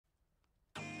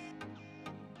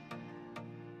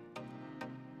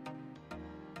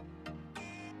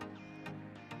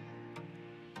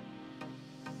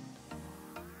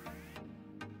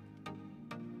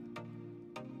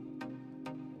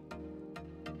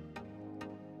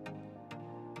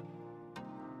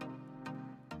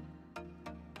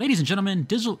Ladies and gentlemen,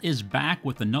 Dizzle is back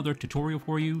with another tutorial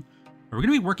for you. We're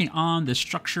going to be working on this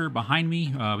structure behind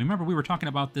me. Remember we were talking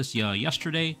about this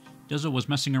yesterday. Dizzle was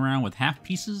messing around with half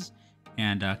pieces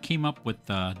and came up with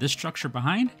this structure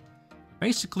behind.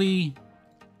 Basically,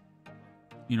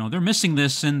 you know, they're missing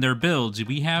this in their builds.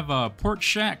 We have Port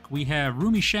Shack, we have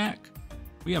Roomy Shack,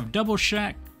 we have Double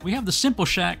Shack, we have the Simple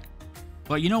Shack,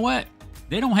 but you know what?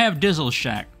 They don't have Dizzle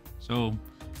Shack. So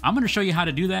I'm going to show you how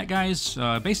to do that, guys.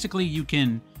 Basically, you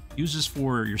can use this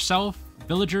for yourself,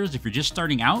 villagers, if you're just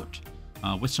starting out,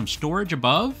 with some storage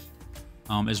above,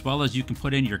 as well as you can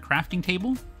put in your crafting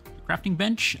table, crafting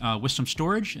bench, with some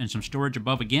storage and some storage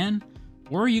above again,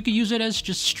 or you can use it as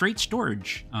just straight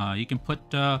storage. You can put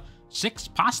 6,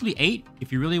 possibly 8,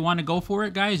 if you really want to go for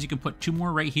it, guys. You can put 2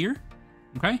 more right here,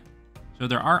 okay? So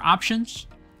there are options.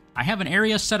 I have an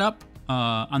area set up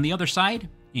on the other side,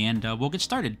 and we'll get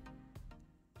started.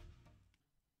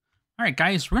 All right,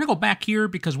 guys, we're going to go back here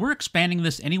because we're expanding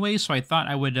this anyway, so I thought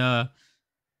I would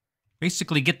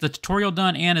basically get the tutorial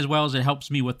done, and as well as it helps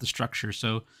me with the structure.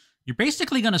 So you're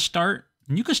basically going to start,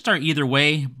 and you can start either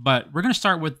way, but we're going to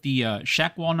start with the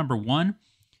shack wall number 1.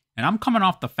 And I'm coming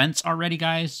off the fence already,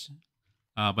 guys,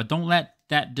 but don't let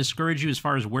that discourage you as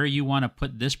far as where you want to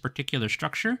put this particular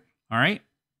structure, all right?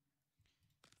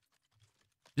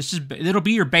 It'll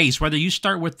be your base, whether you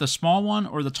start with the small one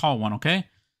or the tall one, okay?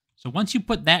 So once you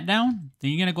put that down,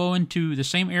 then you're going to go into the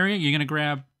same area. You're going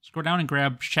to scroll down and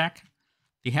grab shack,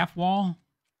 the half wall,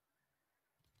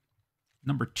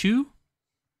 number 2.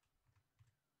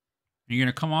 You're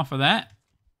going to come off of that.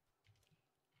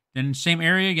 Then same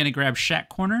area, you're going to grab shack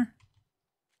corner.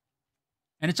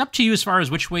 And it's up to you as far as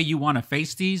which way you want to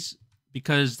face these,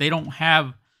 because they don't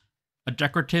have a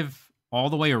decorative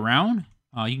all the way around.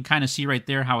 You can kind of see right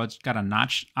there how it's got a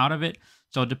notch out of it.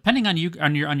 So depending on you,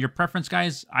 on your preference,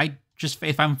 guys, I just,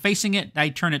 if I'm facing it, I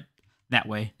turn it that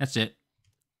way. That's it.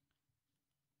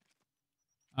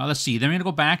 Let's see. Then I'm gonna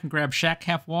go back and grab shack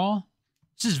half wall.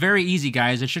 This is very easy,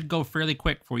 guys. It should go fairly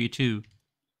quick for you too.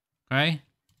 Okay.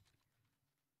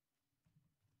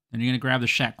 Then you're gonna grab the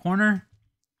shack corner.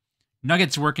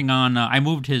 Nugget's working on. I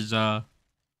moved his a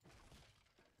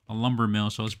lumber mill,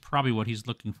 so it's probably what he's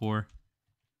looking for.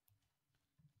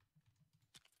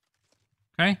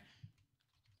 Okay.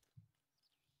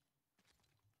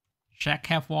 Shack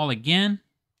half wall again.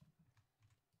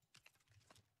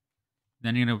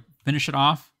 Then you're going to finish it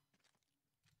off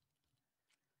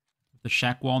with the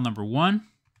shack wall number 1.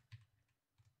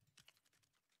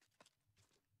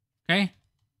 Okay.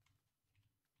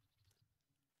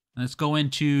 Let's go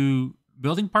into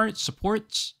building parts,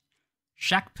 supports,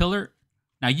 shack pillar.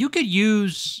 Now you could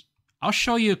use, I'll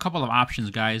show you a couple of options,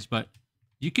 guys, but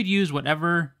you could use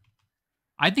whatever.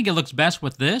 I think it looks best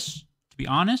with this, to be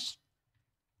honest.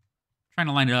 Trying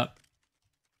to line it up.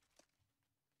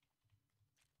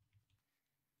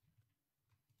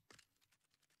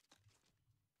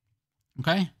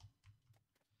 Okay.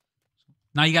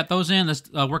 Now you got those in.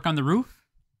 Let's work on the roof.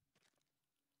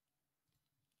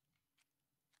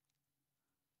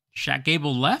 Shack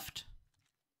gable left.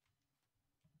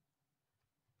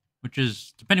 Which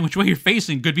is, depending which way you're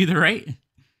facing, could be the right.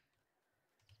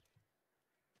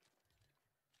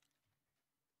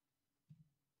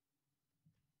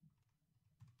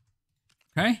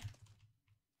 Okay.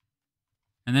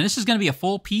 And then this is going to be a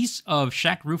full piece of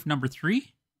shack roof number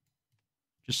 3.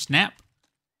 Just snap.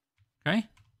 Okay.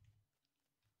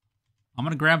 I'm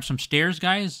going to grab some stairs,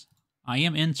 guys. I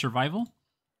am in survival.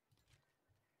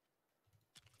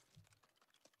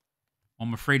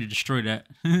 I'm afraid to destroy that.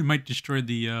 It might destroy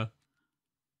the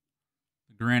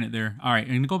granite there. All right, I'm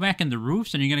going to go back in the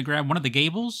roofs, and you're going to grab one of the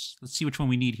gables. Let's see which one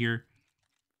we need here.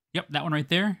 Yep, that one right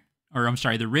there. Or, I'm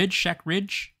sorry, the ridge, shack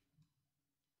ridge.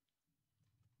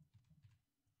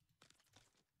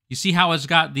 You see how it's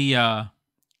got the,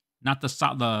 not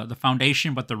the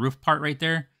foundation, but the roof part right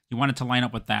there? You want it to line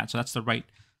up with that, so that's the right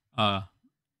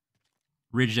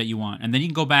ridge that you want. And then you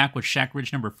can go back with shack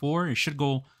ridge number 4. It should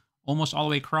go almost all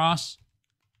the way across.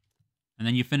 And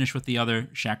then you finish with the other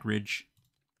shack ridge.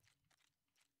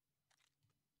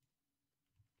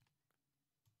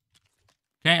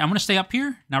 Okay, I'm going to stay up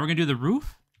here. Now we're going to do the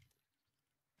roof.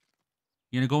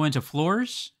 You're going to go into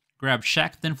floors, grab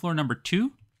shack thin floor number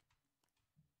 2.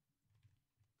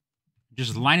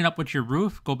 Just line it up with your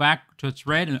roof. Go back to its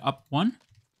red and up 1.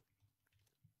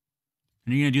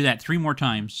 And you're going to do that 3 more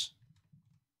times.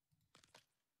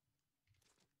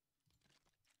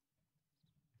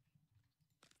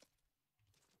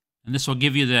 And this will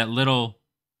give you that little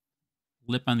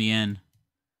lip on the end.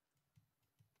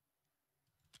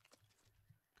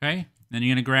 Okay, then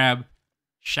you're going to grab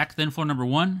shack thin floor number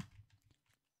 1.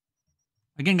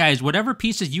 Again, guys, whatever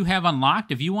pieces you have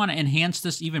unlocked, if you want to enhance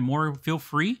this even more, feel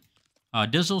free.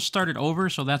 Dizzle started over,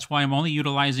 so that's why I'm only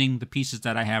utilizing the pieces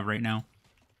that I have right now.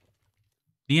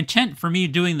 The intent for me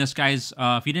doing this, guys,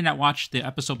 if you did not watch the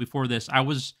episode before this,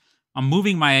 I'm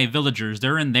moving my villagers.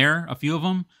 They're in there, a few of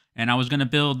them, and I was going to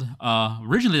build,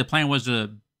 originally the plan was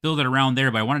to build it around there,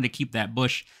 but I wanted to keep that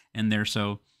bush in there,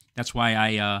 so that's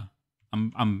why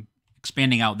I'm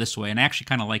expanding out this way, and I actually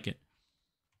kind of like it.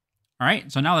 All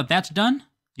right, so now that that's done,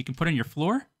 you can put in your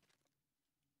floor.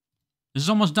 This is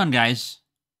almost done, guys.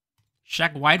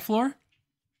 Shack wide floor.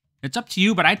 It's up to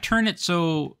you, but I turn it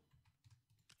so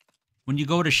when you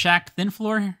go to shack thin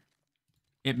floor,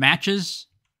 it matches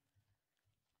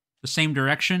the same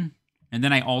direction, and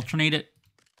then I alternate it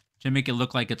to make it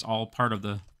look like it's all part of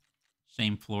the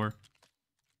same floor.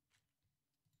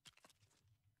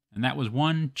 And that was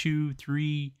 1, 2,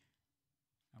 3,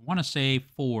 I want to say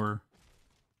 4.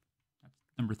 That's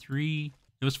number 3.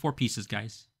 It was 4 pieces,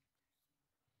 guys.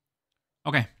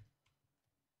 Okay.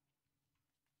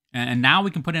 And now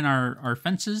we can put in our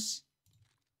fences.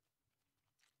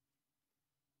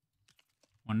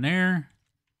 One there.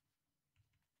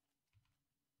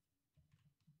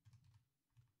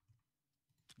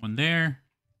 One there.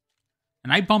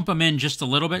 And I bump them in just a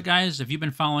little bit, guys. If you've been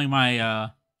following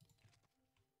my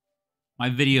my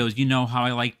videos, you know how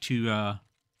I like to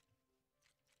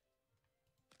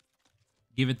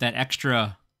give it that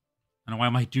extra. I don't know why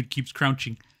my dude keeps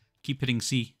crouching. Keep hitting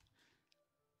C.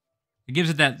 It gives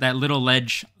it that little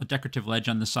ledge, a decorative ledge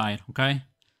on the side, okay?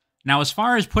 Now, as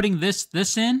far as putting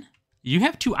this in, you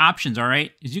have 2 options, all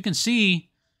right? As you can see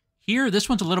here, this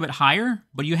one's a little bit higher,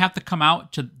 but you have to come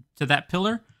out to that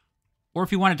pillar. Or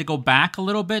if you want it to go back a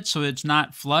little bit so it's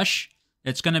not flush,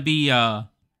 it's going to be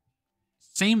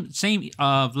same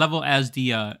level as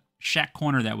the shack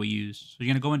corner that we use. So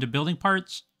you're going to go into building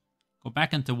parts, go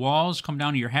back into walls, come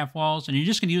down to your half walls, and you're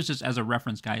just going to use this as a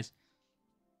reference, guys.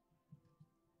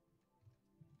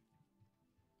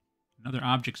 Another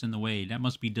object's in the way. That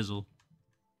must be Dizzle.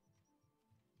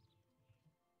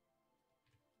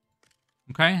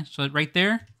 Okay, so right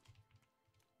there.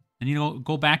 And you know,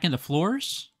 go back into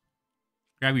floors.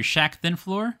 Grab your shack thin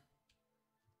floor. And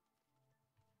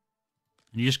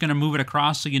you're just going to move it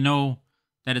across so you know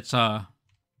that it's a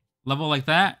level like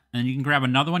that. And you can grab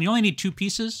another one. You only need 2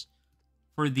 pieces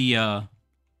for the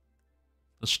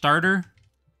starter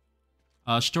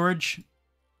storage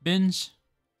bins.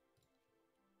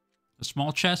 The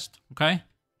small chest, okay?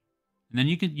 And then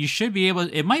you should be able,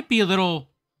 it might be a little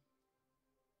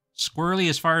squirrely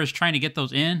as far as trying to get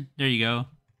those in. There you go.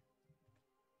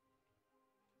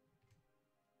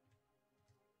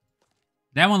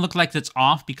 That one looked like it's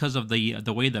off because of the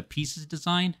way the piece is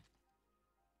designed.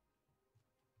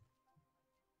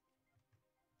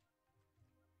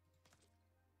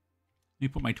 Let me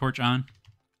put my torch on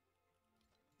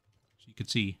so you can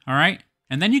see. All right,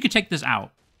 and then you can take this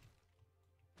out.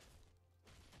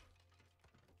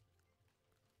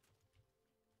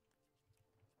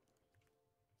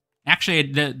 Actually,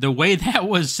 the way that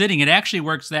was sitting, it actually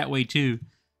works that way too.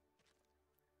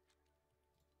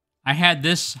 I had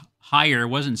this higher, it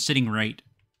wasn't sitting right.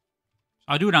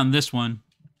 I'll do it on this one.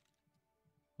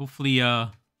 Hopefully,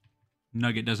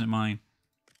 Nugget doesn't mind.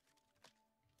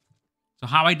 So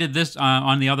how I did this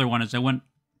on the other one is I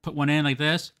put one in like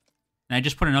this, and I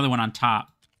just put another one on top.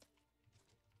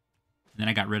 And then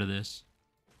I got rid of this.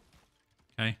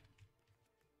 Okay.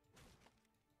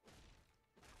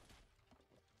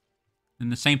 Then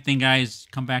the same thing, guys.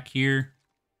 Come back here.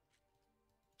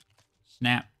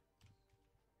 Snap.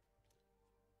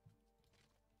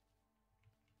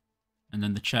 And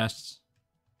then the chests.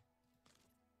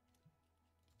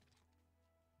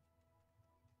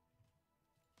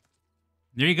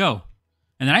 There you go.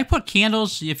 And then I put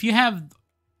candles. If you have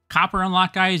copper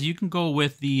unlock, guys, you can go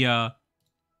with the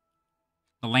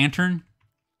lantern.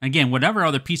 Again, whatever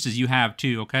other pieces you have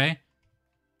too, okay?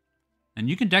 And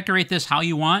you can decorate this how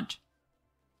you want.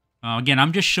 Again,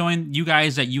 I'm just showing you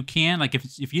guys that you can. Like,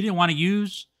 if you didn't want to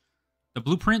use the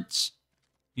blueprints,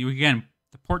 again,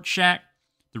 the porch shack,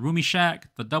 the roomy shack,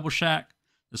 the double shack,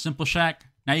 the simple shack.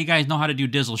 Now you guys know how to do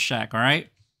Dizzle shack, all right?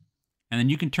 And then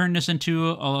you can turn this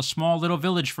into a small little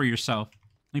village for yourself.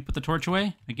 Let me put the torch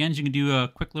away. Again, you can do a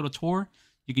quick little tour.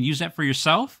 You can use that for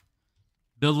yourself.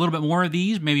 Build a little bit more of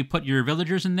these. Maybe put your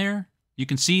villagers in there. You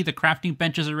can see the crafting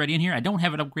benches already in here. I don't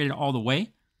have it upgraded all the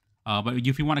way. But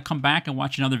if you want to come back and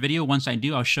watch another video, once I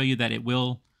do, I'll show you that it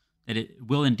will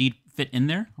indeed fit in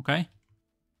there, okay?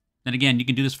 Then again, you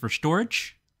can do this for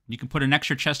storage. You can put an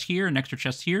extra chest here, an extra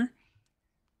chest here.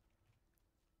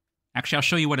 Actually, I'll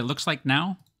show you what it looks like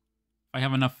now. If I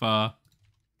have enough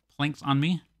planks on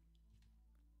me.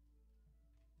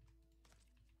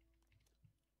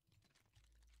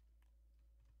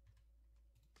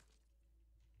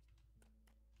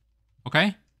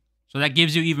 Okay? So that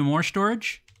gives you even more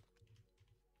storage.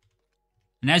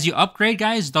 And as you upgrade,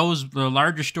 guys, the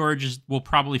larger storages will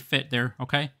probably fit there,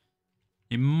 okay?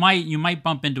 You might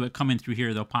bump into it coming through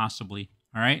here, though, possibly.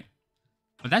 All right?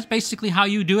 But that's basically how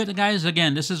you do it, guys.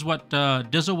 Again, this is what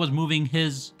Dizzle was moving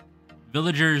his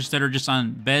villagers that are just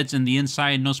on beds in the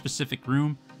inside, no specific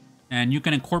room. And you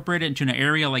can incorporate it into an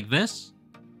area like this,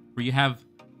 where you have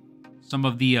some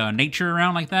of the nature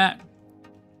around like that.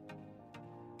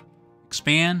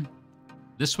 Expand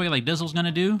this way like Dizzle's going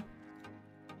to do.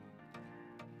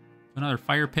 Another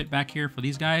fire pit back here for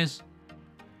these guys.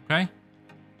 Okay?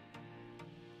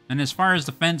 And as far as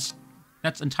the fence,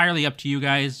 that's entirely up to you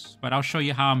guys, but I'll show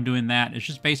you how I'm doing that. It's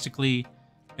just basically,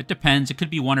 it depends. It could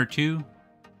be 1 or 2.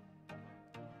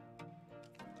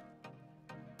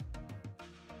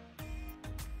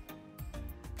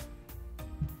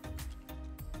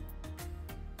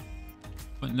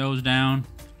 Putting those down.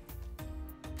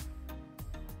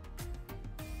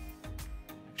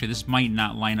 Actually, this might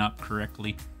not line up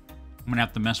correctly. I'm going to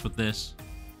have to mess with this.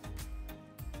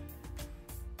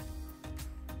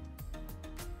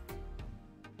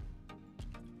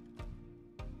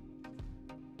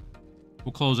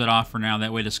 We'll close it off for now.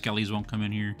 That way the skellies won't come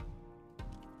in here.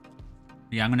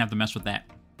 Yeah, I'm going to have to mess with that.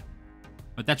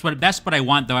 But that's what I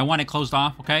want, though. I want it closed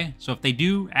off, okay? So if they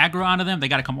do aggro onto them, they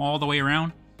got to come all the way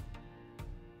around.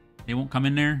 They won't come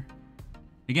in there.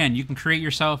 Again, you can create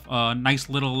yourself a nice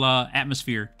little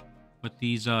atmosphere with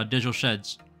these digital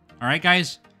sheds. All right,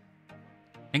 guys?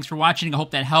 Thanks for watching. I hope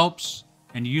that helps.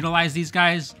 And utilize these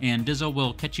guys. And Dizzle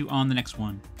will catch you on the next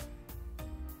one.